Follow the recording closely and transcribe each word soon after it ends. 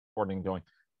recording doing?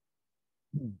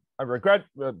 I regret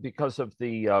because of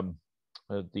the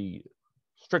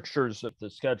strictures of the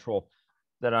schedule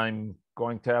that I'm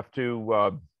going to have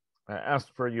to ask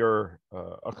for your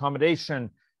accommodation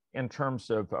in terms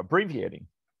of abbreviating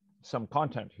some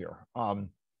content here.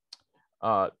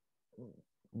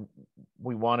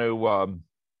 We want to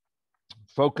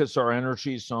focus our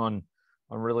energies on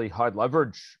really high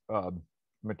leverage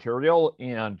material,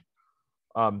 and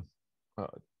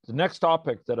the next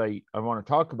topic that I want to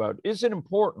talk about is an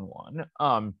important one.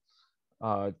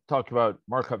 Talk about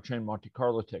Markov chain Monte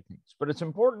Carlo techniques, but it's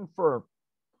important for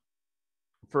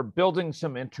building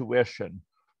some intuition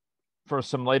for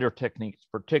some later techniques,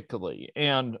 particularly.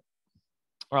 And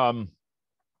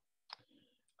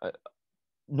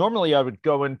normally I would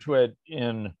go into it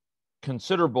in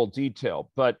considerable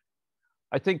detail, but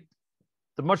I think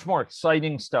the much more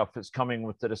exciting stuff is coming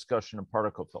with the discussion of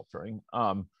particle filtering.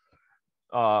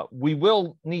 We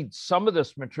will need some of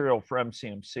this material for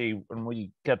MCMC when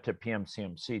we get to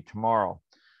PMCMC tomorrow.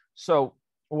 So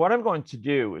what I'm going to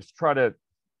do is try to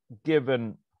give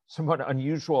a somewhat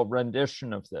unusual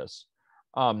rendition of this,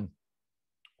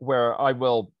 where I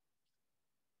will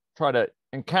try to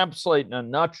encapsulate in a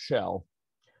nutshell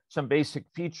some basic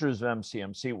features of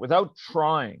MCMC without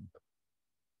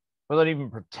even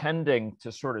pretending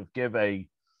to sort of give a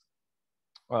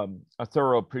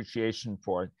thorough appreciation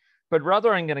for it. But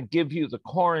rather, I'm going to give you the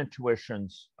core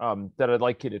intuitions that I'd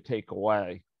like you to take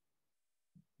away.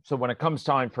 So when it comes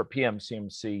time for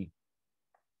PMCMC,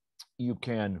 you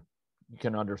can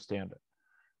understand it.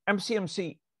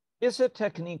 MCMC is a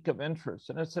technique of interest,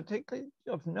 and it's a technique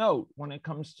of note when it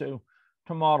comes to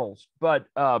models. But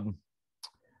I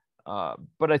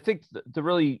think the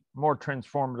really more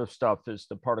transformative stuff is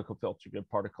the particle filtering of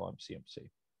particle MCMC.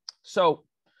 So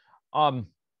I'm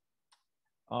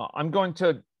going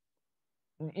to,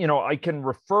 I can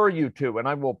refer you to, and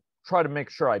I will try to make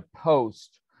sure I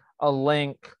post a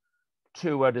link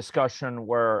to a discussion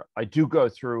where I do go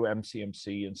through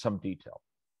MCMC in some detail.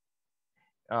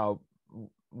 If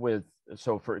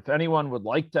anyone would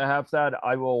like to have that,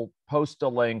 I will post a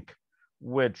link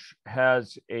which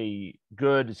has a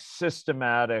good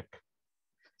systematic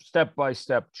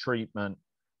step-by-step treatment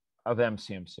of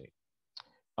MCMC.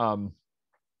 And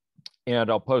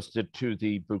I'll post it to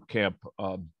the bootcamp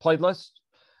playlist.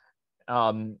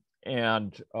 And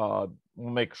we'll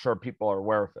make sure people are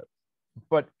aware of it.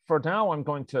 But for now, I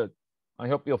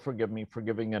hope you'll forgive me for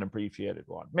giving an abbreviated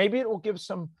one. Maybe it will give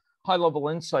some high-level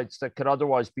insights that could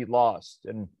otherwise be lost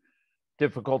in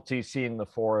difficulty seeing the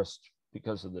forest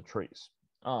because of the trees.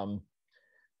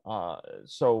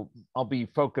 So I'll be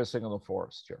focusing on the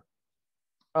forest here.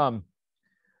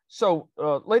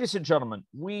 Ladies and gentlemen,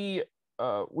 we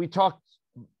talked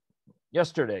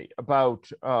yesterday about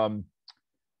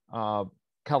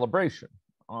calibration,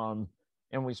 and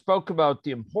we spoke about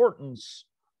the importance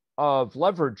of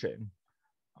leveraging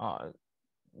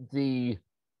the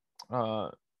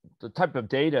type of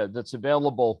data that's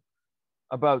available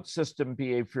about system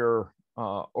behavior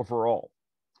overall,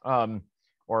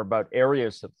 or about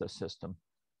areas of the system,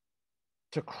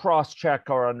 to cross-check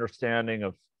our understanding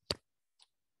of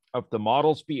the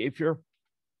model's behavior,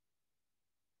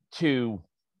 and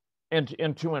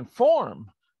to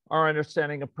inform our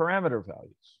understanding of parameter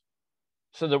values,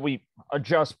 so that we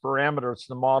adjust parameters,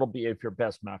 the model behavior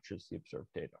best matches the observed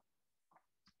data.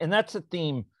 And that's a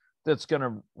theme that's going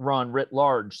to run writ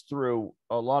large through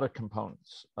a lot of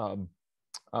components of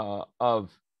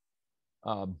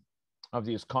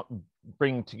these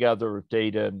bringing together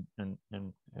data and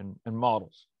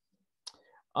models.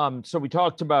 So we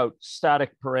talked about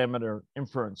static parameter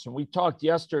inference, and we talked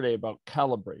yesterday about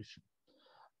calibration,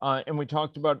 and we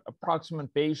talked about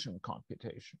approximate Bayesian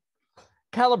computation.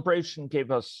 Calibration gave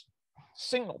us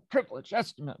single privilege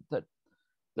estimate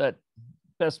that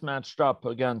best matched up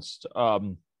against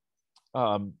model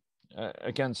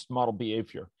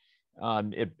behavior.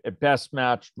 It best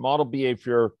matched model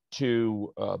behavior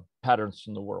to patterns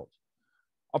in the world.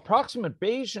 Approximate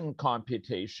Bayesian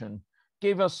computation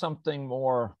gave us something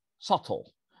more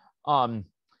subtle.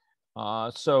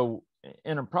 So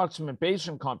in approximate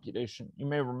Bayesian computation, you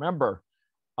may remember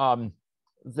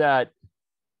that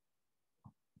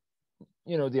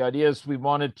the idea is we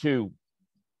wanted to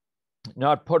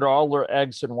not put all our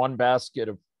eggs in one basket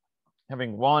of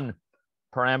having one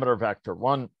parameter vector,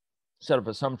 one set of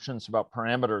assumptions about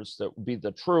parameters that would be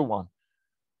the true one.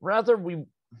 Rather, we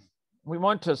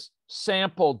want to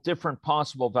sample different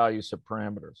possible values of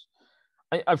parameters.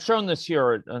 I've shown this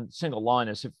here in a single line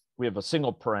as if we have a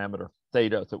single parameter,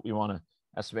 theta, that we want to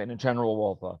estimate. In general,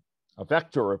 we'll have a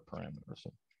vector of parameters,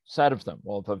 a set of them.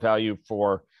 We'll have a value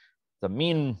for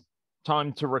mean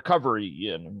time to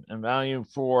recovery and value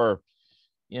for,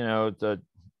 the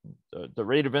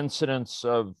rate of incidence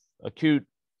of acute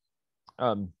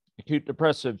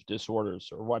depressive disorders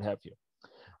or what have you.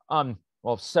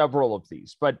 Well, several of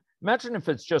these, but imagine if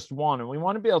it's just one, and we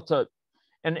want to be able to,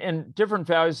 and different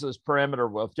values of this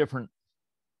parameter will have different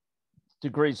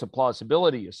degrees of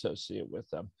plausibility associated with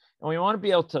them. And we want to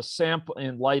be able to sample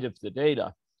in light of the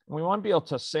data. And we want to be able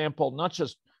to sample not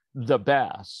just the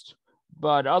best,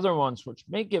 but other ones which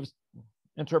may give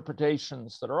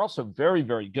interpretations that are also very,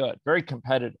 very good, very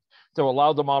competitive, that will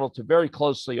allow the model to very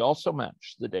closely also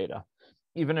match the data,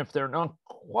 even if they're not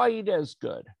quite as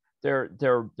good. They're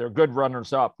good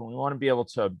runners up, and we want to be able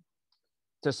to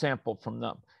sample from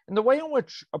them. And the way in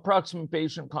which approximate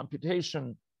Bayesian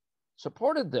computation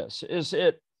supported this is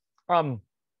it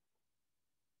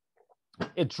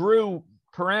drew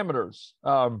parameters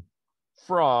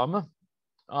from,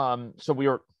 so we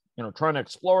were trying to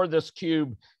explore this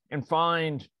cube and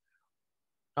find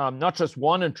not just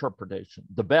one interpretation,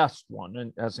 the best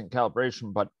one as in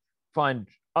calibration, but find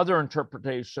other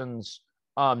interpretations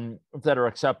that are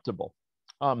acceptable.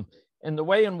 And the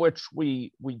way in which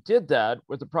we did that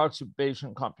with approximate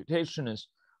Bayesian computation is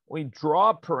we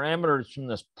draw parameters from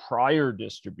this prior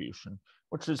distribution,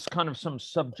 which is kind of some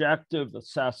subjective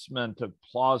assessment of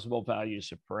plausible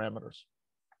values of parameters.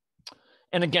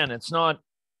 And again, it's not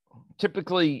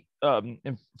typically,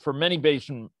 for many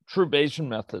true Bayesian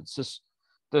methods,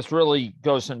 this really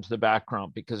goes into the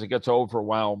background because it gets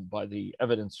overwhelmed by the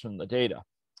evidence from the data.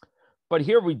 But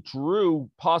here we drew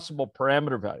possible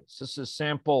parameter values. This is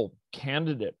sample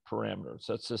candidate parameters.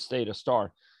 That's this theta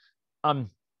star. And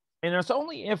it's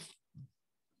only if,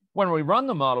 when we run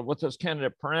the model with those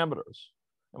candidate parameters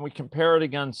and we compare it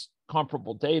against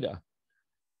comparable data,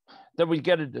 that we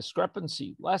get a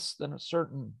discrepancy less than a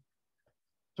certain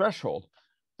threshold,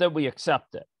 that we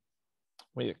accept it.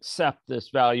 We accept this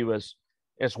value as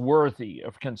worthy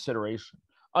of consideration.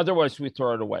 Otherwise, we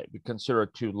throw it away. We consider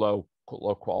it too low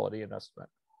quality an estimate.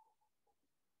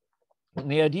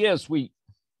 And the idea is we're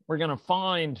going to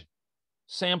find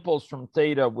samples from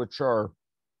theta which are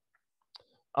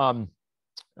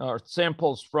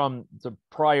samples from the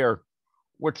prior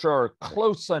which are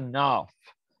close enough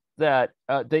that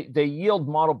they yield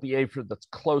model behavior that's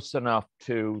close enough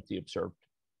to the observed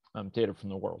data from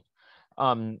the world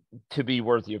to be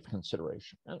worthy of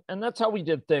consideration. And that's how we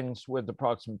did things with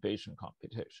approximate Bayesian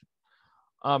computation.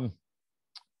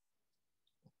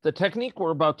 The technique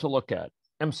we're about to look at,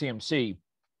 MCMC,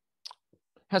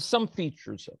 has some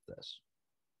features of this.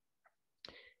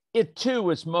 It too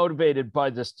is motivated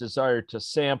by this desire to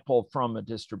sample from a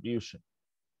distribution,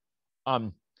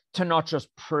 to not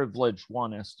just privilege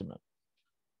one estimate.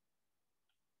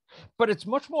 But it's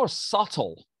much more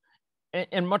subtle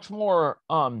and much more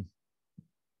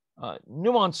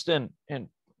nuanced and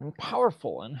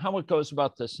powerful in how it goes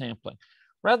about the sampling,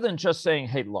 rather than just saying,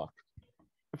 hey, look,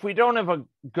 if we don't have a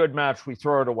good match, we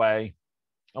throw it away.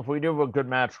 If we do have a good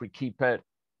match, we keep it,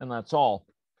 and that's all.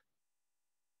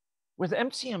 With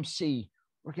MCMC,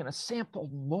 we're going to sample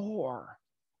more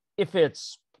if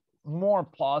it's more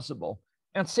plausible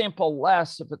and sample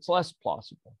less if it's less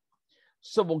plausible.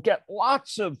 So we'll get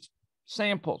lots of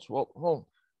samples. We'll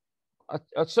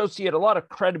associate a lot of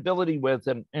credibility with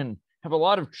and have a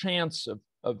lot of chance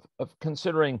of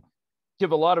considering,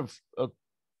 give a lot of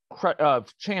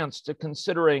chance to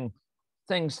considering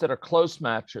things that are close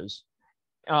matches,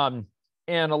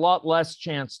 and a lot less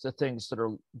chance to things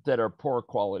that are poor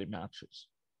quality matches.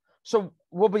 So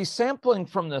we'll be sampling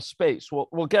from this space.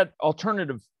 We'll get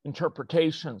alternative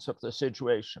interpretations of the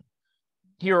situation.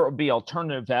 Here it will be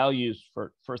alternative values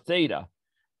for theta,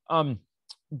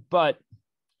 but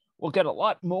we'll get a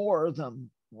lot more of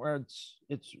them where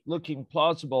it's looking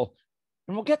plausible,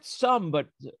 and we'll get some, but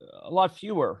a lot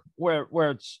fewer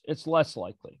where it's less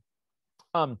likely.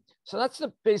 So that's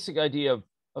the basic idea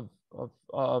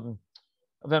of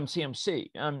MCMC.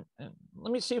 And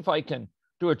let me see if I can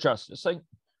do it justice.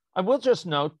 I will just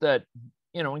note that,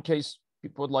 in case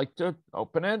people would like to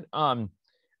open it, I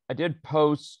did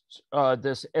post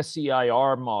this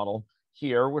SEIR model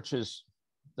here, which is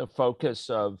the focus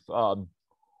of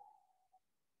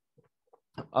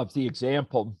the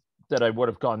example that I would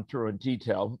have gone through in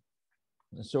detail.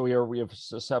 So here we have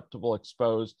susceptible,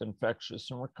 exposed, infectious,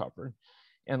 and recovered.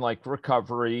 And like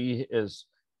recovery is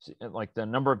like the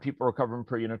number of people recovering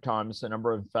per unit time is the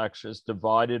number of infectious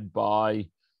divided by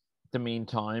the mean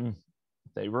time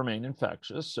they remain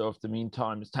infectious. So if the mean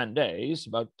time is 10 days,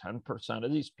 about 10%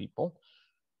 of these people,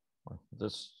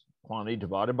 this quantity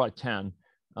divided by 10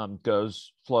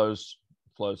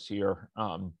 flows here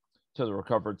to the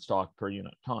recovered stock per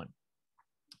unit time.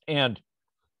 And,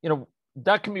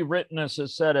 that can be written as a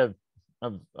set of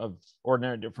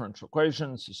ordinary differential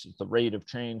equations. This is the rate of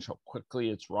change, how quickly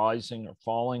it's rising or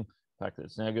falling. The fact that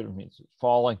it's negative means it's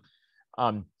falling.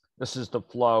 This is the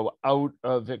flow out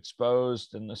of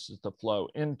exposed, and this is the flow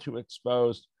into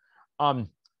exposed. But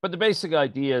the basic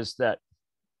idea is that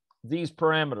these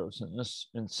parameters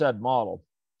in said model,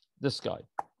 this guy,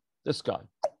 this guy,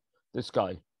 this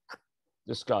guy,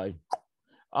 this guy,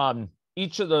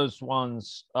 each of those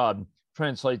ones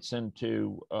translates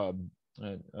into a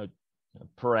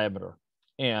parameter,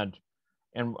 and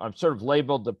I've sort of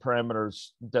labeled the parameters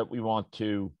that we want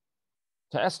to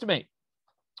estimate.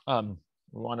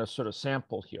 We want to sort of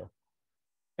sample here,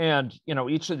 and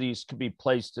each of these could be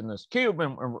placed in this cube,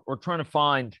 and we're trying to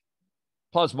find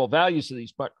plausible values of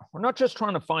these, but we're not just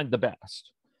trying to find the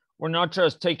best. We're not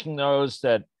just taking those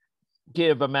that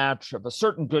give a match of a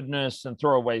certain goodness and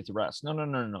throw away the rest.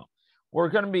 No. We're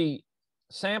going to be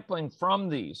sampling from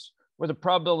these with a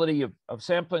probability of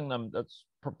sampling them that's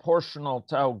proportional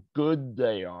to how good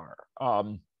they are.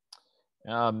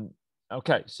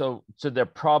 Okay, so the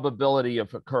probability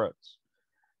of occurrence.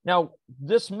 Now,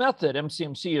 this method,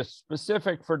 MCMC, is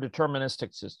specific for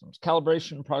deterministic systems.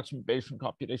 Calibration, approximation,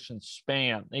 computation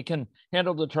span. They can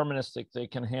handle deterministic, they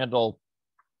can handle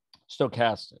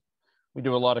stochastic. We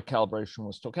do a lot of calibration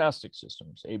with stochastic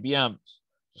systems, ABMs,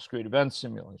 discrete event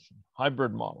simulation,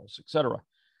 hybrid models, etc.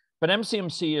 But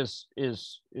MCMC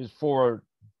is for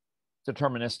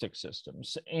deterministic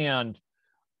systems. And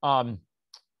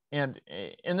in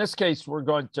this case, we're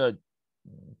going to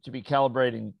be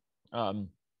calibrating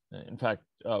in fact,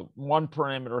 one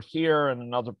parameter here and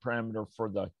another parameter for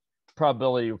the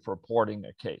probability of reporting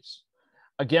a case.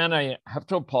 Again, I have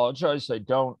to apologize. I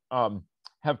don't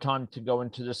have time to go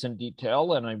into this in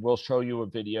detail, and I will show you a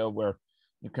video where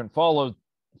you can follow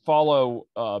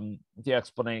the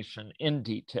explanation in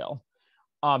detail.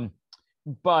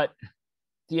 But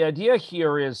the idea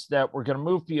here is that we're going to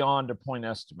move beyond a point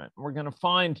estimate. We're going to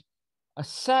find a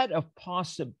set of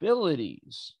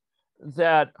possibilities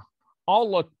that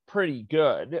all look pretty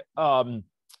good, or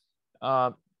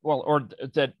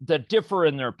that differ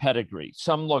in their pedigree.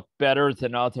 Some look better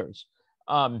than others,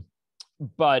 and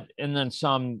then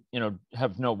some,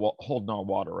 have hold no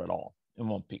water at all and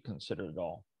won't be considered at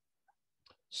all.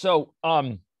 So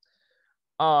I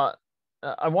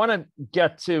want to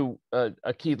get to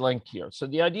a key link here. So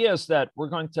the idea is that we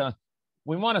want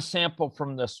to sample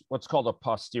from this, what's called a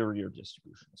posterior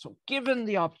distribution. So given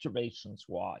the observations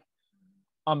Y,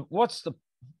 what's the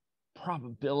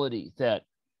probability that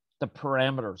the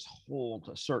parameters hold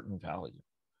a certain value?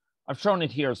 I've shown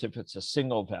it here as if it's a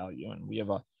single value, and we have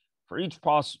for each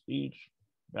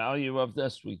value of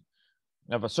this, we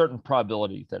have a certain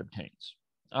probability that obtains.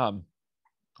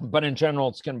 But in general,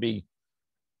 it's going to be,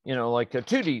 like a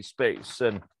 2D space,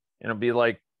 and it'll be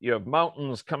like you have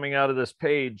mountains coming out of this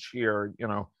page here.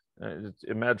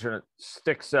 Imagine it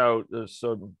sticks out. There's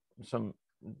some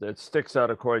that sticks out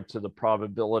according to the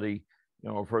probability,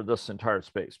 for this entire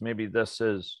space. Maybe this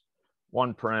is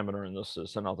one parameter and this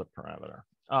is another parameter.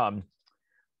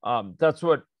 That's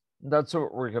what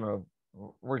we're going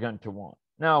to want.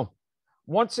 Now,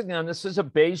 once again, this is a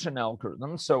Bayesian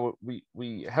algorithm, so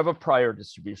we have a prior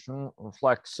distribution,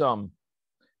 reflects some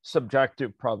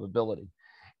subjective probability.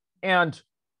 And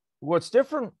what's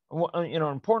different,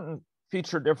 important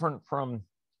feature different from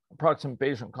approximate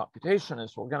Bayesian computation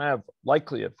is we're going to have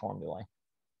likelihood formulae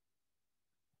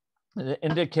that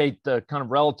indicate the kind of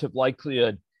relative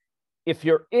likelihood if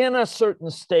you're in a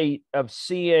certain state of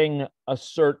seeing a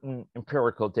certain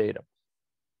empirical data.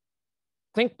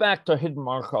 Think back to hidden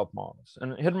Markov models.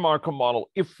 And hidden Markov model,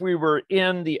 if we were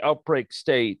in the outbreak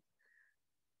state,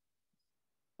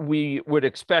 we would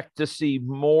expect to see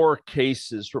more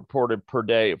cases reported per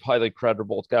day of highly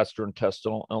credible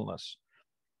gastrointestinal illness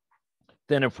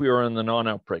than if we were in the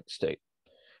non-outbreak state.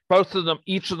 Both of them,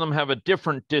 each of them have a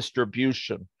different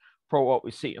distribution for what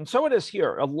we see. And so it is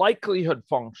here. A likelihood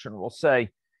function will say,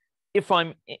 if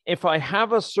I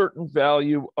have a certain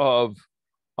value of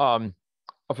a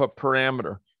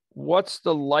parameter, what's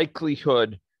the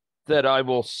likelihood that I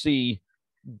will see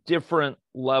different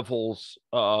levels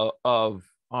of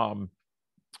the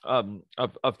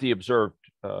observed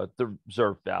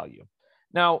value?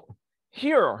 Now,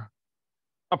 here,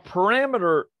 a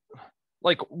parameter,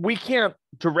 like we can't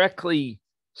directly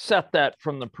set that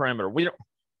from the parameter.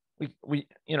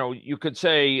 You could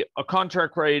say a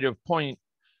contract rate of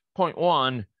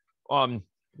 0.1.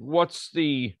 What's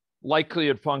the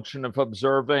likelihood function of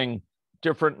observing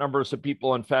different numbers of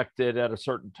people infected at a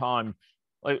certain time?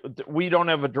 Like, we don't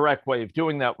have a direct way of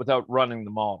doing that without running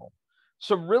the model.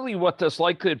 So really what this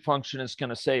likelihood function is going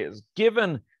to say is,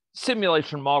 given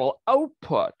simulation model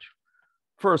output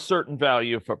for a certain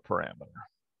value of a parameter,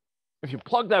 if you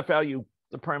plug that value,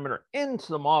 the parameter,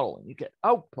 into the model and you get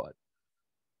output,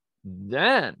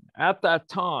 then at that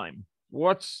time,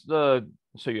 so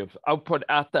you have output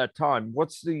at that time,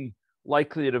 what's the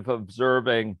likelihood of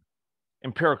observing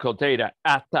empirical data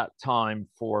at that time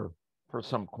for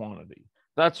some quantity?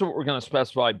 That's what we're going to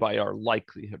specify by our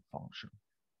likelihood function.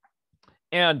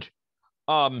 And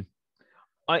I'm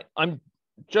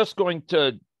just going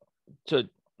to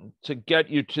get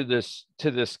you to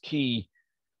this key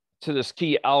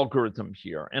algorithm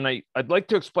here, and I'd like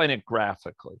to explain it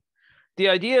graphically. The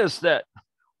idea is that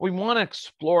we want to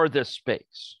explore this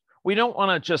space. We don't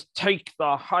want to just take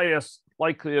the highest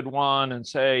likelihood one and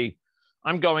say,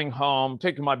 I'm going home,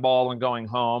 taking my ball and going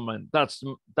home, and that's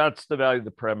the value of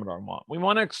the parameter I want. We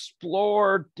want to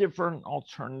explore different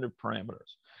alternative parameters.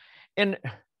 And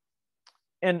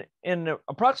in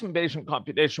approximate Bayesian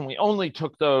computation, we only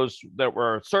took those that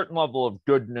were a certain level of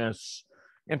goodness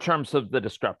in terms of the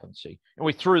discrepancy, and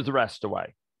we threw the rest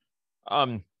away.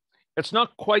 It's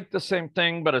not quite the same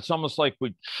thing, but it's almost like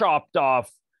we chopped off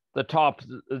the top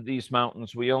of these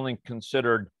mountains. We only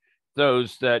considered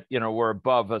those that were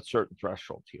above a certain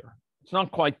threshold here. It's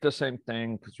not quite the same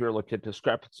thing because we were looking at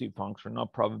discrepancy function,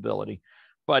 not probability.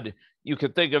 But you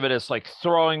could think of it as like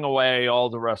throwing away all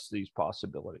the rest of these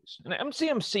possibilities. And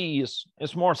MCMC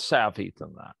is more savvy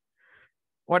than that.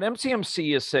 What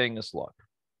MCMC is saying is, look,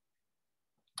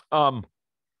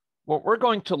 what we're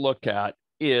going to look at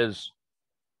is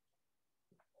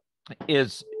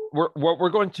what we're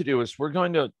going to do is we're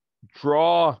going to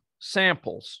draw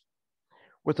samples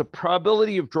with a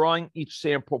probability of drawing each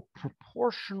sample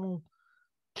proportional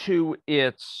to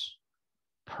its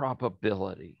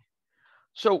probability.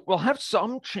 So we'll have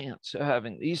some chance of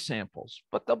having these samples,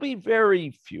 but there'll be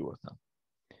very few of them.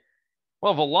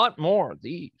 We'll have a lot more of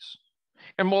these,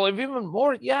 and we'll have even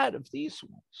more yet of these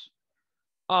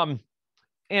ones.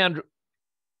 And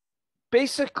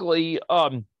basically,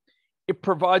 it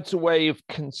provides a way of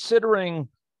considering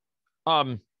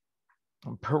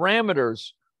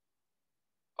parameters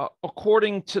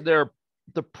according to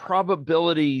the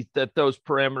probability that those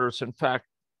parameters in fact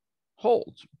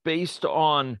hold, based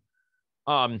on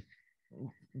the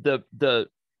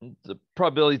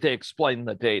probability they explain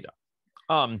the data.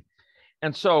 And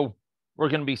so we're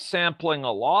going to be sampling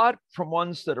a lot from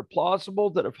ones that are plausible,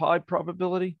 that have high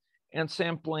probability, and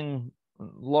sampling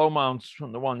low amounts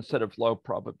from the ones that have low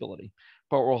probability,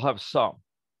 but we'll have some.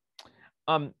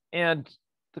 And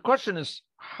the question is,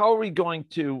 how are we going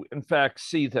to, in fact,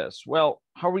 see this? Well,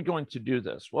 how are we going to do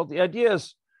this? Well, the idea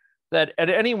is that at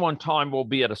any one time, we'll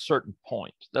be at a certain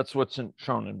point. That's what's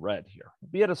shown in red here.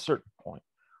 We'll be at a certain point.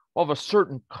 We'll have a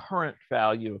certain current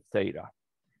value of theta.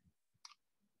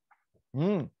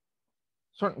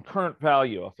 Certain current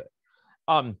value of it.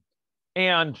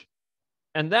 And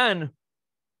then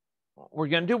we're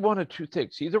going to do one of two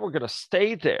things. Either we're going to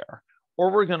stay there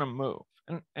or we're going to move.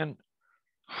 And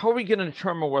how are we going to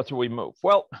determine whether we move?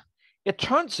 Well, it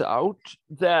turns out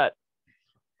that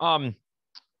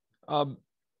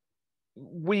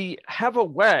we have a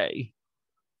way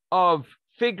of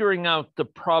figuring out the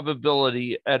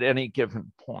probability at any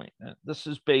given point. And this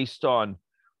is based on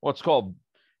what's called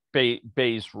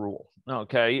Bayes' rule,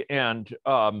 okay? And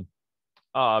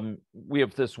we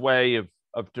have this way of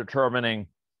determining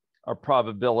a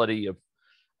probability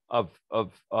of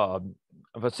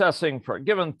assessing for a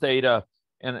given theta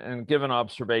and a given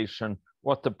observation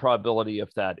what the probability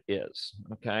of that is,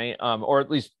 okay? Or at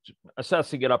least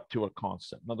assessing it up to a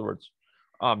constant. In other words,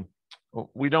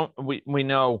 we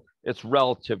know its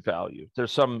relative value.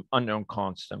 There's some unknown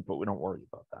constant, but we don't worry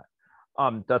about that.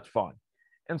 That's fine.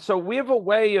 And so we have a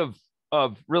way of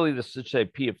really, this is say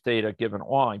P of theta given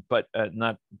Y, but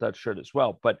not that should as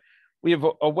well. But we have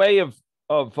a way of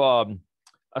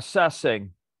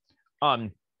assessing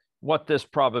what this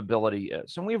probability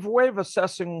is. And we have a way of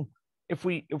assessing if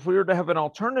we were to have an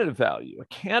alternative value, a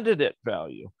candidate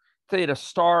value, theta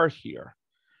star here,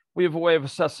 we have a way of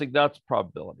assessing that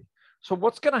probability. So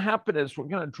what's going to happen is we're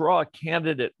going to draw a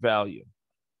candidate value.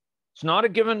 It's not a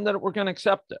given that we're going to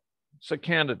accept it. It's a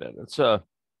candidate. It's a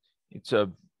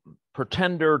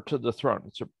pretender to the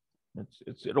throne.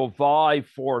 It'll vie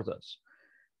for this.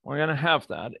 We're going to have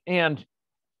that. And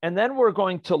then we're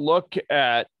going to look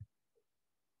at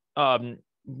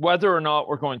whether or not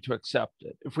we're going to accept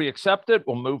it. If we accept it,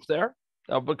 we'll move there.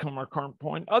 That'll become our current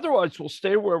point. Otherwise, we'll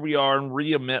stay where we are and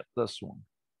re-emit this one.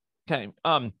 Okay.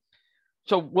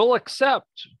 So we'll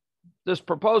accept this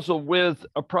proposal with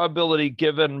a probability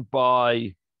given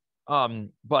by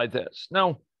this.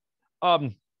 Now,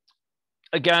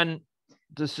 Again,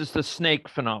 this is the snake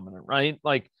phenomenon, right?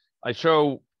 Like I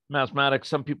show mathematics,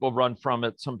 some people run from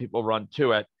it, some people run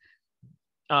to it.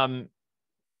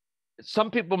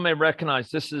 Some people may recognize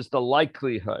this is the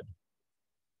likelihood.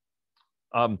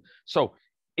 So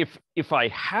if I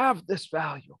have this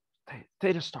value,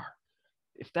 theta star,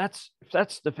 if that's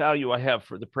the value I have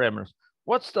for the parameters,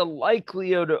 what's the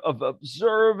likelihood of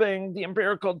observing the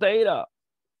empirical data?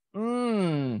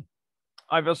 I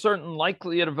have a certain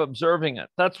likelihood of observing it.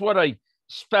 That's what I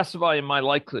specify in my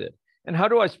likelihood. And how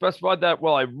do I specify that?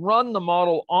 Well, I run the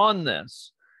model on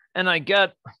this and I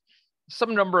get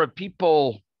some number of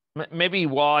people, maybe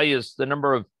Y is the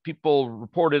number of people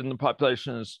reported in the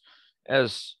population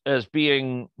as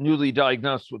being newly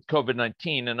diagnosed with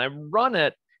COVID-19. And I run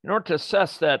it in order to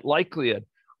assess that likelihood.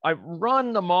 I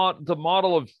run the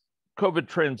model of COVID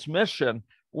transmission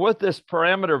with this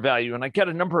parameter value, and I get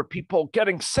a number of people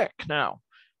getting sick now,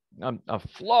 a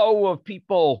flow of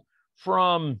people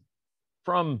from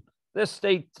this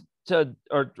state to,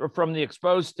 or from the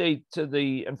exposed state to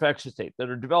the infectious state that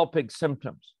are developing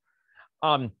symptoms.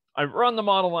 I run the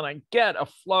model and I get a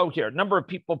flow here, number of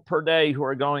people per day who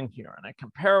are going here, and I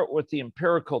compare it with the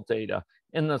empirical data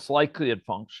in this likelihood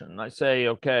function. I say,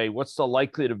 okay, what's the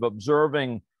likelihood of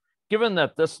observing, given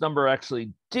that this number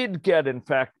actually did get, in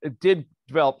fact, it did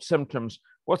develop symptoms,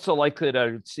 what's the likelihood I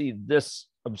would see this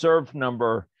observed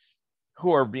number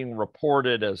who are being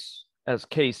reported as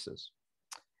cases?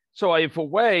 So I have a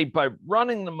way by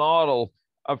running the model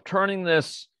of turning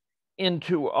this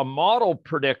into a model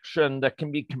prediction that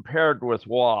can be compared with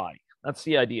Y. That's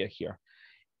the idea here.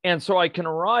 And so I can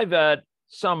arrive at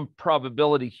some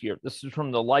probability here. This is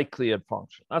from the likelihood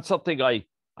function. That's something I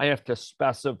have to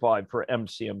specify for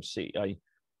MCMC.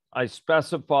 I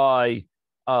specify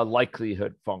a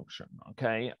likelihood function,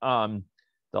 okay?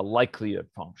 The likelihood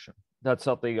function. That's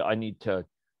something I need to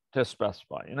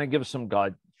specify. And I give some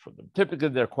guidance for them. Typically,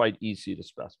 they're quite easy to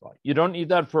specify. You don't need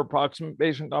that for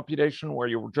approximation computation where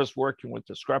you're just working with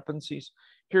discrepancies.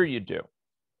 Here you do.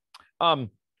 And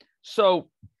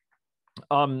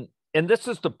this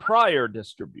is the prior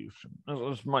distribution.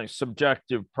 This is my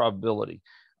subjective probability.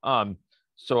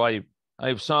 So I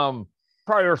have some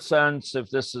prior sense if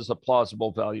this is a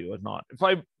plausible value or not. If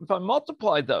I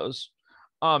multiply those,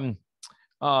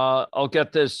 I'll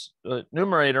get this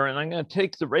numerator, and I'm going to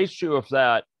take the ratio of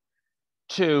that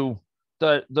to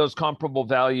those comparable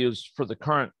values for the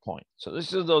current point. So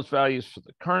this is those values for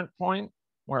the current point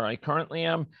where I currently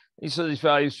am. These are these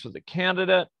values for the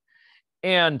candidate.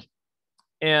 And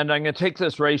I'm going to take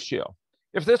this ratio.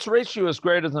 If this ratio is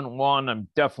greater than 1, I'm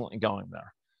definitely going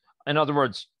there. In other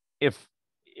words, if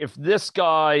this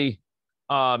guy,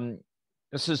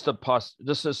 this is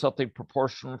something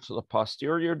proportional to the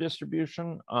posterior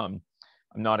distribution. I'm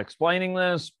not explaining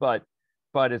this, but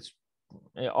it's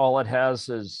all it has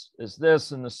is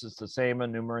this, and this is the same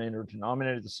in numerator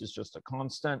denominator. This is just a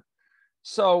constant.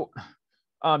 So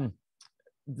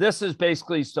this is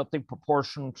basically something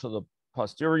proportional to the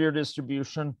posterior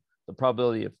distribution, the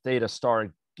probability of theta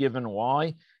star given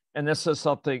Y, and this is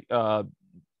something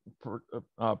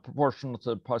proportional to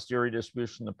the posterior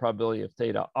distribution, the probability of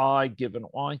theta I given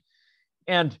Y.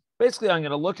 And basically, I'm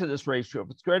going to look at this ratio. If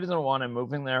it's greater than 1, I'm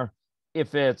moving there.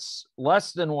 If it's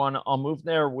less than 1, I'll move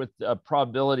there with a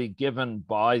probability given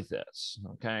by this,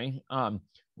 okay?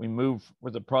 We move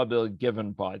with a probability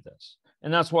given by this.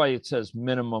 And that's why it says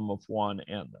minimum of 1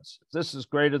 and this. If this is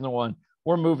greater than 1,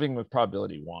 we're moving with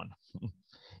probability 1.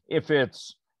 If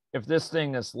this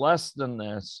thing is less than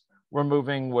this, we're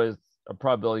moving with a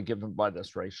probability given by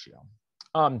this ratio.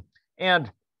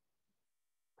 And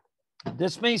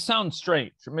this may sound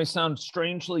strange. It may sound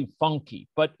strangely funky,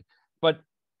 but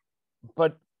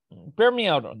bear me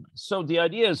out on this. So the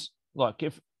idea is, look,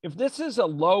 if this is a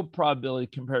low probability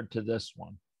compared to this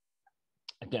one,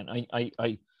 again,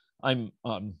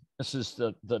 this is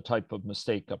the type of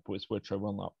mistake up with which I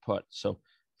will not put. So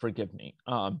forgive me.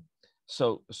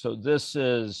 So this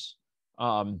is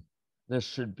this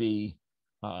should be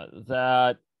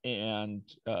that, and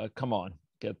come on,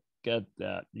 get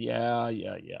that. Yeah.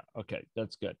 Okay,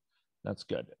 that's good. That's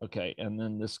good. Okay, and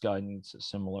then this guy needs a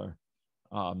similar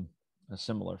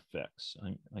fix.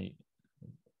 I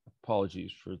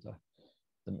apologies for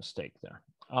the mistake there.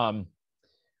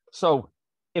 So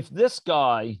if this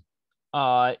guy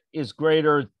is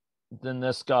greater than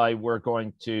this guy, we're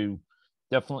going to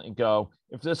definitely go.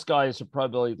 If this guy is a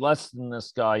probability less than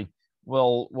this guy,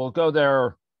 we'll go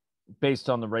there based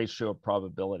on the ratio of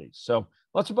probabilities. So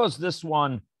let's suppose this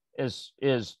one is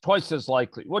twice as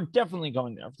likely. We're definitely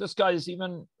going there. If this guy is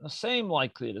even the same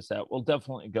likelihood as that, we'll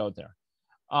definitely go there.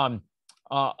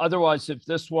 Otherwise, if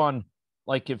this one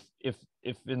Like if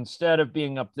instead of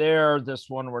being up there, this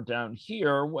one were down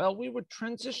here, well, we would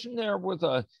transition there with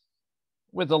a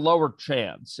lower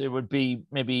chance. It would be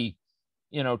maybe,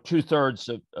 you know, 2/3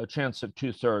 of a chance of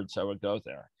 2/3 I would go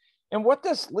there. And what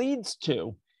this leads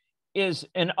to is,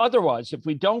 and otherwise, if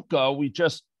we don't go, we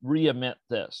just re-emit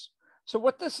this. So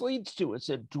what this leads to is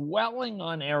a dwelling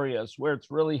on areas where it's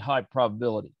really high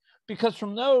probability, because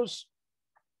from those,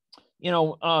 you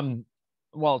know,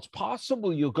 while it's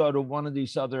possible you'll go to one of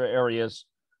these other areas,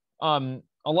 a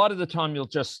lot of the time you'll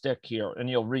just stick here and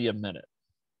you'll re-emit it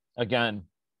again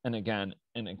and again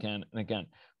and again and again.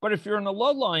 But if you're in a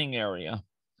low-lying area,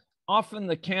 often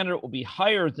the candidate will be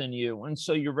higher than you, and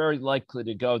so you're very likely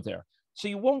to go there. So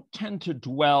you won't tend to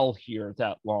dwell here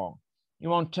that long. You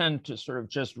won't tend to sort of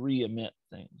just re-emit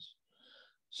things.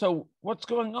 So what's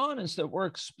going on is that we're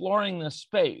exploring this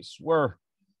space where,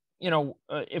 you know,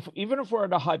 even if we're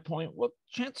at a high point, well,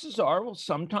 chances are we'll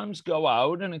sometimes go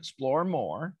out and explore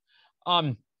more, but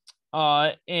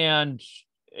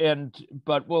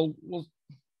we'll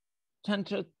tend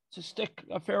to stick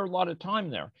a fair lot of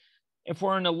time there. If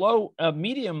we're in a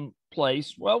medium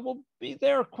place, well, we'll be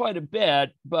there quite a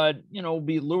bit, but, you know, we'll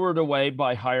be lured away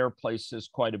by higher places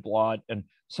quite a lot, and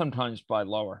sometimes by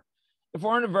lower. If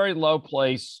we're in a very low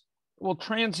place, we'll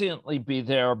transiently be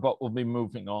there, but we'll be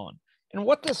moving on. And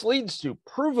what this leads to,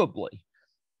 provably,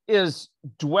 is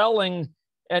dwelling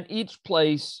at each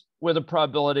place with a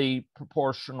probability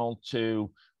proportional to,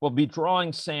 we'll be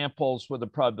drawing samples with a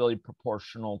probability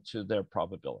proportional to their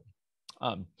probability,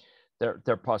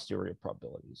 their posterior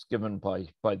probabilities given by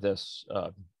this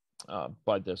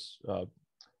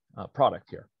product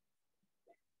here.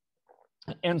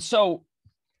 And so,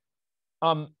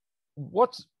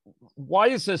 why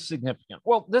is this significant?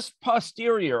 Well, this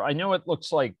posterior, I know it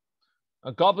looks like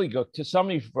a gobbledygook to some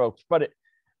of you folks, but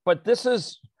this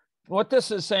is what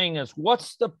this is saying is,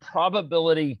 what's the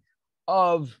probability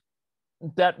of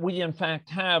that we in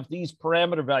fact have these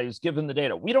parameter values given the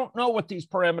data? We don't know what these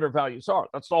parameter values are.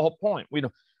 That's the whole point. We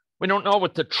don't know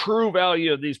what the true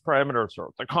value of these parameters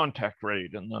are, the contact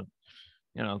rate and the,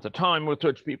 you know, the time with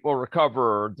which people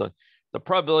recover, the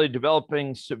probability of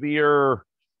developing severe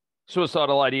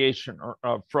suicidal ideation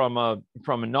or from a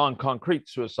non-concrete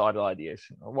suicidal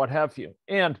ideation or what have you.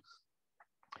 And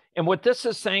what this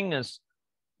is saying is,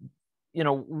 you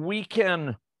know, we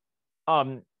can,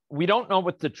 we don't know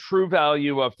what the true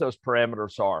value of those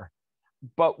parameters are,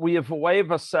 but we have a way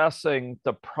of assessing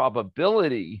the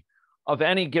probability of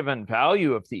any given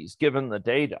value of these given the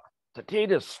data. The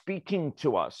data is speaking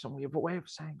to us, and we have a way of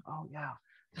saying, oh yeah,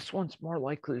 this one's more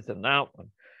likely than that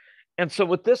one. And so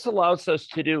what this allows us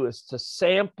to do is to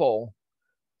sample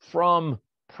from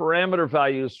parameter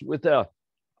values with a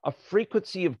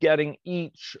frequency of getting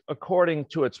each according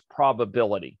to its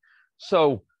probability.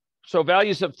 So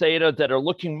values of theta that are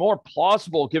looking more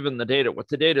plausible given the data, what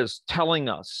the data is telling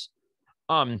us,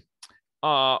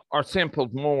 are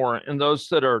sampled more, and those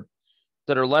that are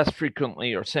less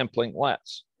frequently are sampling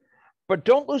less. But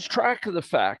don't lose track of the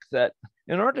fact that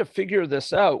in order to figure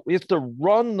this out, we have to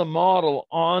run the model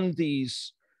on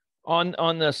these,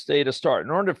 on this theta star. In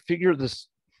order to figure this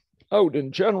out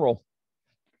in general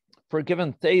for a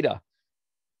given theta,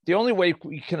 the only way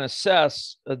we can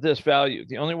assess this value,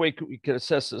 the only way we can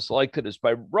assess this likelihood is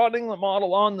by running the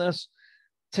model on this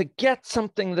to get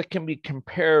something that can be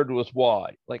compared with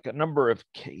y, like a number of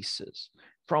cases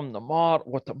from the model,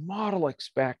 what the model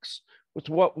expects with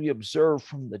what we observe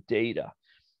from the data.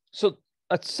 So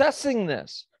assessing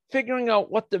this, figuring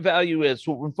out what the value is,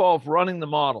 will involve running the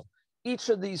model. Each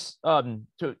of these, to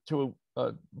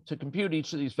compute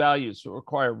each of these values will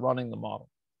require running the model.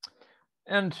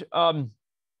 And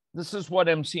this is what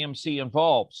MCMC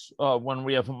involves when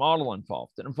we have a model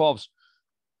involved. It involves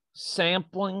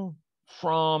sampling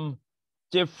from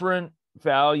different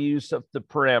values of the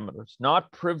parameters,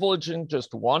 not privileging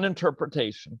just one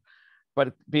interpretation,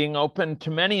 but being open to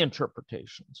many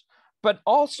interpretations, but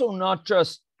also not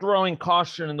just throwing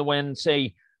caution in the wind and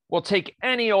say, we'll take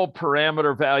any old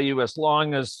parameter value as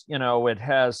long as, you know, it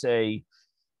has a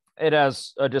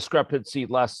discrepancy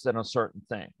less than a certain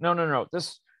thing. No.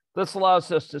 This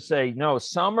allows us to say, no,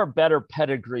 some are better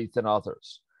pedigree than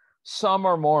others. Some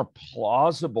are more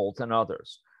plausible than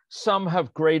others. Some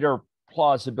have greater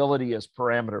plausibility as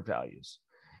parameter values.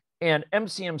 And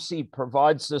MCMC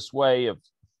provides this way of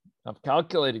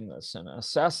calculating this and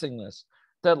assessing this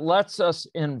that lets us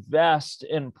invest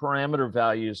in parameter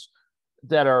values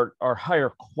that are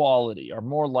higher quality, are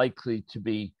more likely to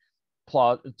be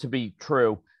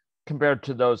true compared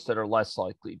to those that are less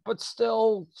likely, but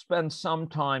still spend some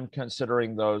time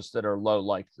considering those that are low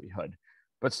likelihood,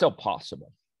 but still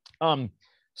possible.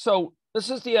 So this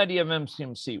is the idea of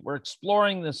MCMC. We're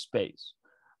exploring this space.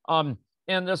 And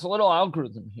there's a little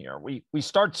algorithm here. We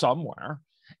start somewhere,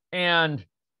 and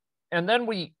then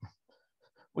we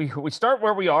start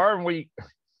where we are, and we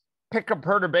pick a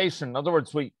perturbation. In other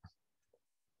words, we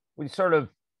sort of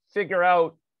figure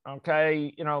out,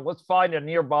 okay, let's find a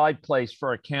nearby place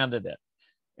for a candidate,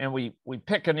 and we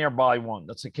pick a nearby one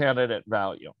that's a candidate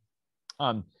value.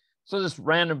 So this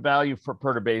random value for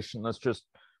perturbation,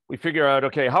 we figure out,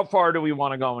 okay, how far do we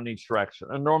want to go in each direction?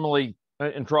 And normally,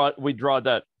 we draw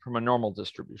that from a normal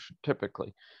distribution,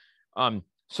 typically.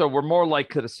 So we're more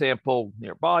likely to sample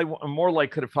nearby, more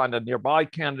likely to find a nearby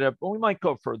candidate, but we might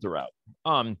go further out.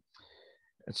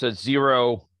 It's a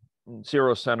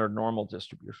zero-centered normal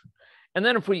distribution. And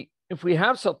then if we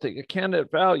have something, a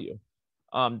candidate value,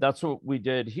 that's what we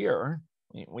did here.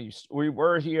 We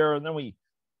were here, and then we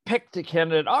picked a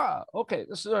candidate. Okay,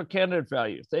 this is our candidate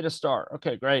value, theta star.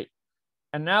 Okay, great.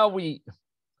 And now we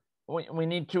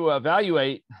need to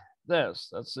evaluate this.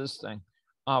 That's this thing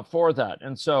for that.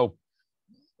 And so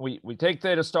we take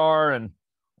theta star, and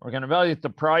we're going to evaluate the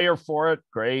prior for it.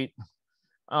 Great.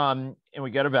 And we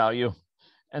get a value.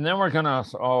 And then we're going to,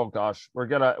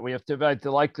 we have to evaluate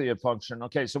the likelihood function.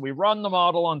 Okay, so we run the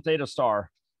model on theta star.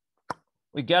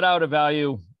 We get out a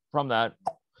value from that.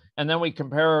 And then we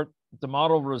compare the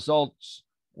model results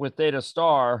with theta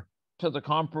star to the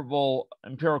comparable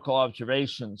empirical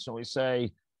observations. So we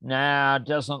say, nah, it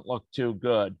doesn't look too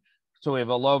good. So we have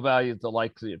a low value of the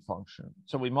likelihood function.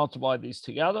 So we multiply these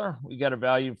together, we get a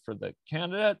value for the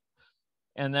candidate,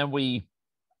 and then we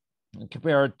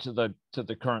compare it to the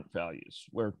current values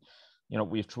where,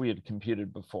 we had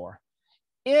computed before.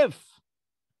 If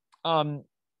and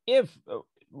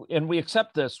we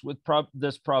accept this with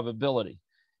this probability.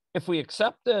 If we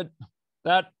accept it,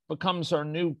 that becomes our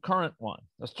new current one.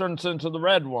 This turns into the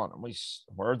red one, and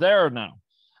we're there now.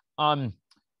 And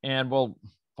we'll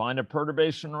find a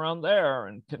perturbation around there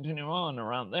and continue on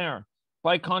around there.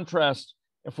 By contrast,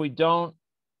 if we don't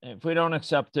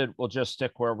accept it, we'll just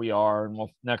stick where we are, and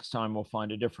next time we'll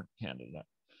find a different candidate,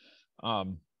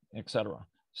 etc.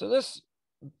 So this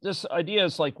idea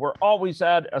is like we're always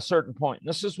at a certain point.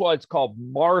 This is why it's called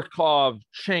Markov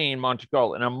chain Monte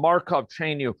Carlo. In a Markov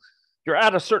chain, you're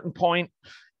at a certain point,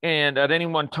 and at any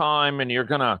one time, and you're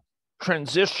going to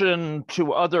transition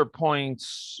to other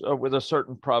points with a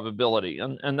certain probability.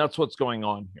 And that's what's going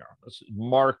on here. This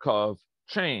Markov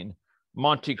chain,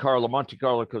 Monte Carlo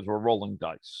because we're rolling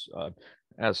dice,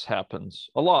 as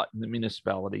happens a lot in the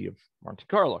municipality of Monte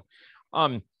Carlo.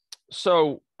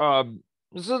 So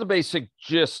this is the basic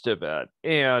gist of it.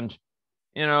 And,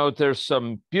 there's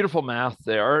some beautiful math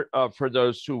there for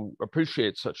those who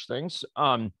appreciate such things.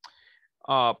 But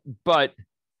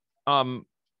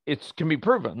it can be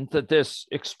proven that this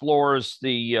explores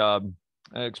this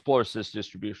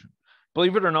distribution.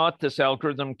 Believe it or not, this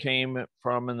algorithm came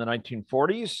from in the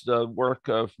 1940s, the work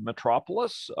of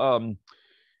Metropolis, and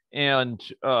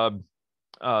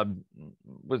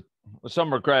with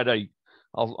some regret,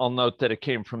 I'll note that it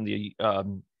came from the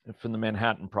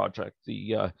Manhattan Project,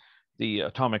 the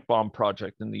atomic bomb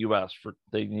project in the U.S.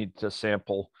 They need to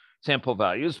sample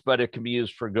values, but it can be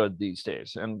used for good these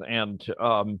days. And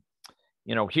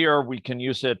here we can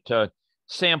use it to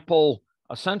sample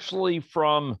essentially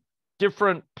from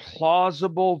different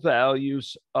plausible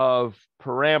values of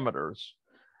parameters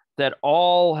that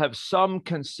all have some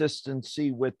consistency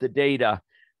with the data,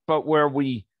 but where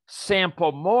we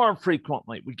sample more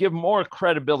frequently, we give more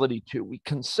credibility to, we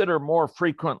consider more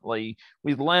frequently,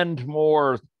 we lend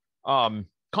more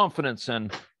confidence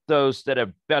in those that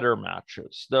have better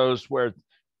matches, those where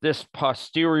this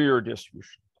posterior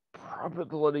distribution,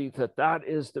 probability that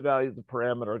is the value of the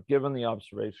parameter given the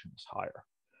observation is higher.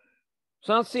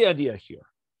 So that's the idea here.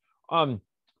 How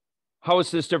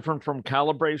is this different from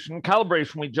calibration?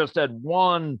 Calibration, we just had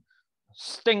one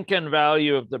stinking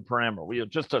value of the parameter. We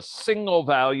had just a single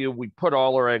value. We put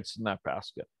all our eggs in that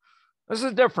basket. This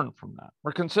is different from that.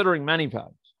 We're considering many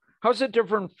values. How is it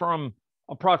different from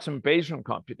approximate Bayesian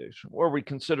computation, where we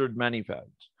considered many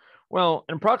values? Well,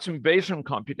 in approximate Bayesian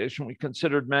computation, we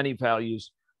considered many values,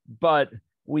 but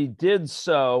we did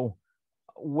so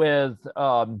with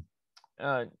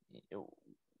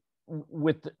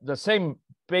the same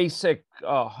basic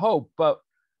hope, but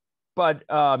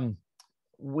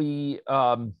we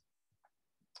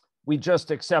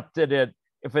just accepted it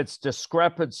if it's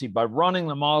discrepancy by running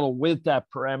the model with that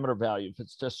parameter value. If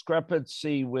it's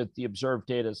discrepancy with the observed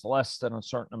data is less than a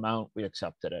certain amount, we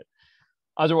accepted it.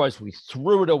 Otherwise, we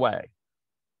threw it away,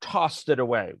 tossed it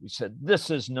away. We said, this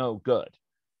is no good.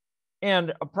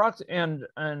 And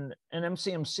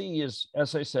MCMC is,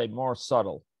 as I say, more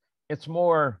subtle. It's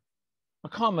more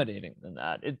accommodating than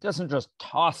that. It doesn't just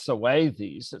toss away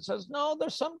these. It says, no,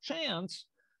 there's some chance.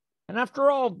 And after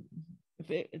all,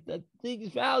 these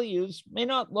values may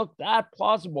not look that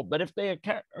plausible, but if they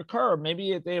occur,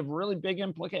 maybe they have really big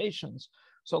implications.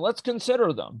 So let's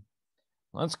consider them.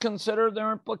 Let's consider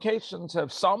their implications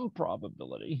have some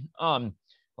probability.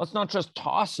 Let's not just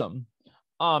toss them,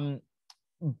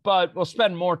 but we'll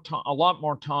spend a lot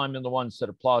more time in the ones that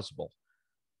are plausible.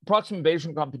 Approximate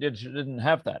Bayesian computation didn't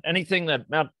have that. Anything that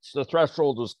met the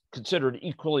threshold was considered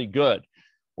equally good.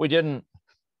 We didn't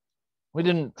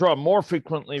draw more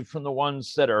frequently from the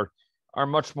ones that are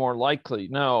much more likely.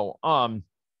 No,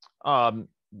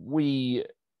 we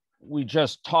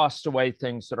just tossed away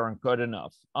things that aren't good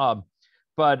enough.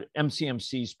 But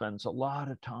MCMC spends a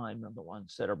lot of time on the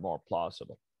ones that are more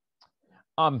plausible.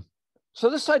 So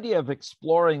this idea of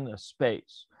exploring the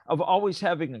space, of always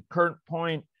having a current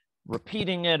point,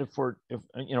 repeating it if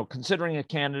considering a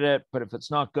candidate, but if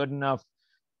it's not good enough,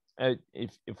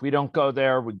 if we don't go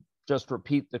there, we just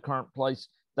repeat the current place,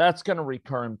 that's going to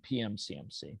recur in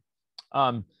PMCMC.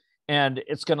 And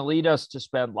it's going to lead us to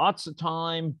spend lots of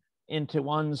time into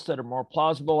ones that are more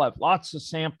plausible, have lots of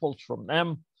samples from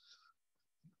them.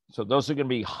 So those are going to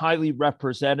be highly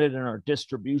represented in our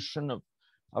distribution of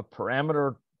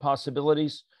parameter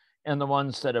possibilities. And the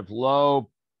ones that have low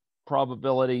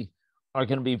probability are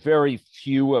going to be very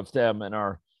few of them in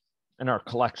our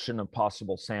collection of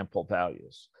possible sample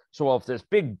values. So we'll have this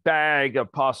big bag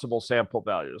of possible sample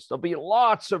values. There'll be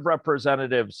lots of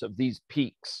representatives of these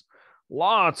peaks,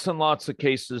 lots and lots of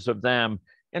cases of them,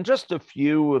 and just a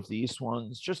few of these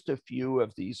ones,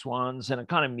 and a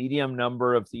kind of medium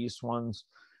number of these ones.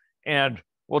 And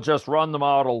we'll just run the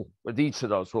model with each of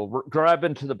those. We'll grab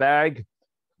into the bag,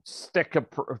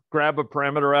 grab a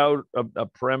parameter out, a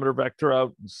parameter vector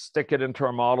out, and stick it into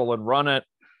our model and run it,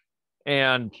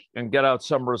 and get out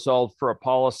some result for a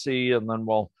policy. And then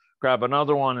we'll grab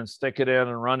another one and stick it in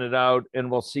and run it out,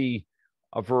 and we'll see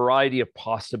a variety of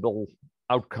possible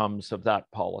outcomes of that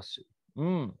policy.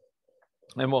 And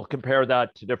we'll compare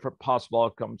that to different possible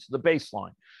outcomes to the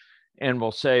baseline. And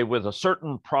we'll say with a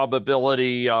certain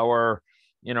probability, our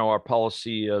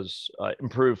policy has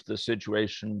improved the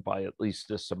situation by at least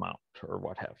this amount or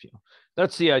what have you.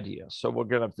 That's the idea. So we're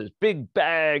going to have this big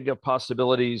bag of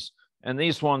possibilities, and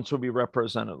these ones will be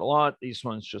represented a lot. These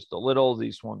ones just a little,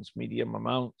 these ones medium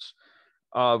amounts.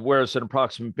 Whereas in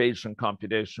approximate Bayesian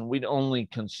computation, we'd only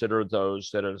consider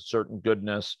those that are a certain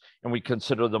goodness, and we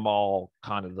consider them all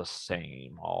kind of the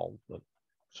same, all the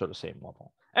sort of same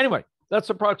level. Anyway, that's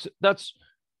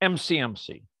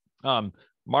MCMC.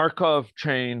 Markov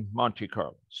chain Monte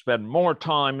Carlo. Spend more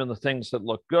time in the things that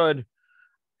look good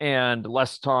and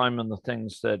less time in the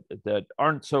things that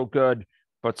aren't so good,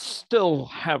 but still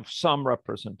have some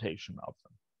representation of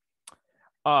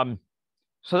them.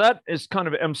 So that is kind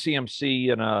of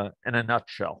MCMC in a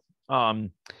nutshell.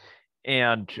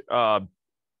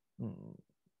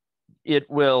 It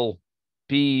will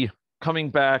be coming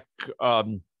back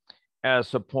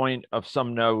as a point of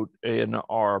some note in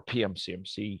our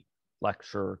PMCMC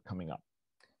lecture coming up.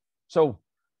 So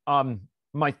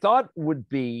my thought would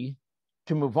be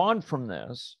to move on from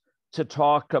this to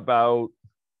talk about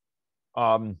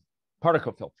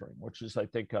particle filtering, which is, I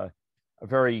think, a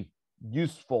very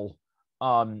useful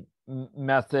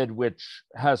method which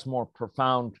has more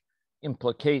profound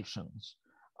implications,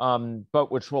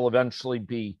 but which will eventually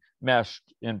be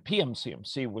meshed in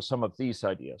PMCMC with some of these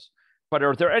ideas. But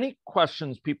are there any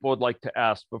questions people would like to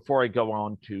ask before I go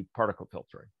on to particle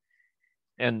filtering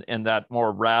and that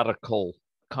more radical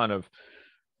kind of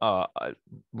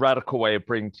radical way of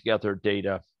bringing together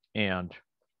data and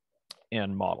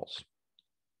models?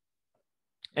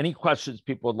 Any questions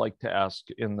people would like to ask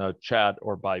in the chat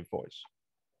or by voice?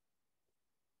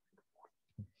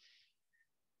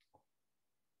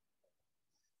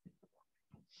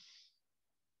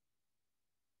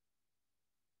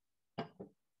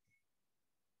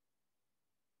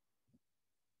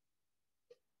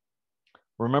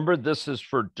 Remember, this is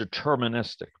for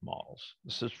deterministic models.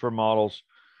 This is for models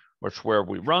where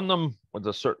we run them with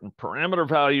a certain parameter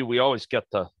value, we always get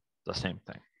the same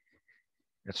thing.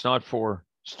 It's not for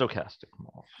stochastic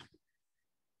models.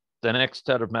 The next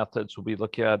set of methods we'll be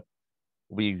looking at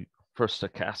will be for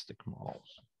stochastic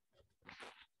models.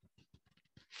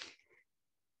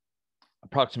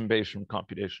 Approximate Bayesian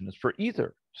computation is for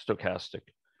either stochastic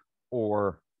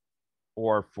or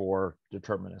for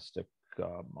deterministic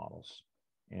models,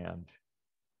 and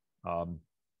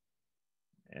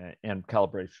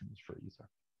calibrations for either.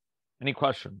 Any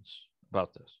questions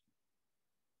about this?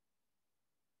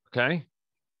 Okay. I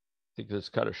think there's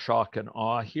kind of shock and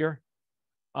awe here.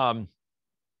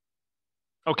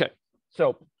 Okay,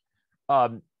 so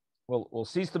we'll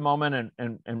seize the moment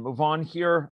and move on here.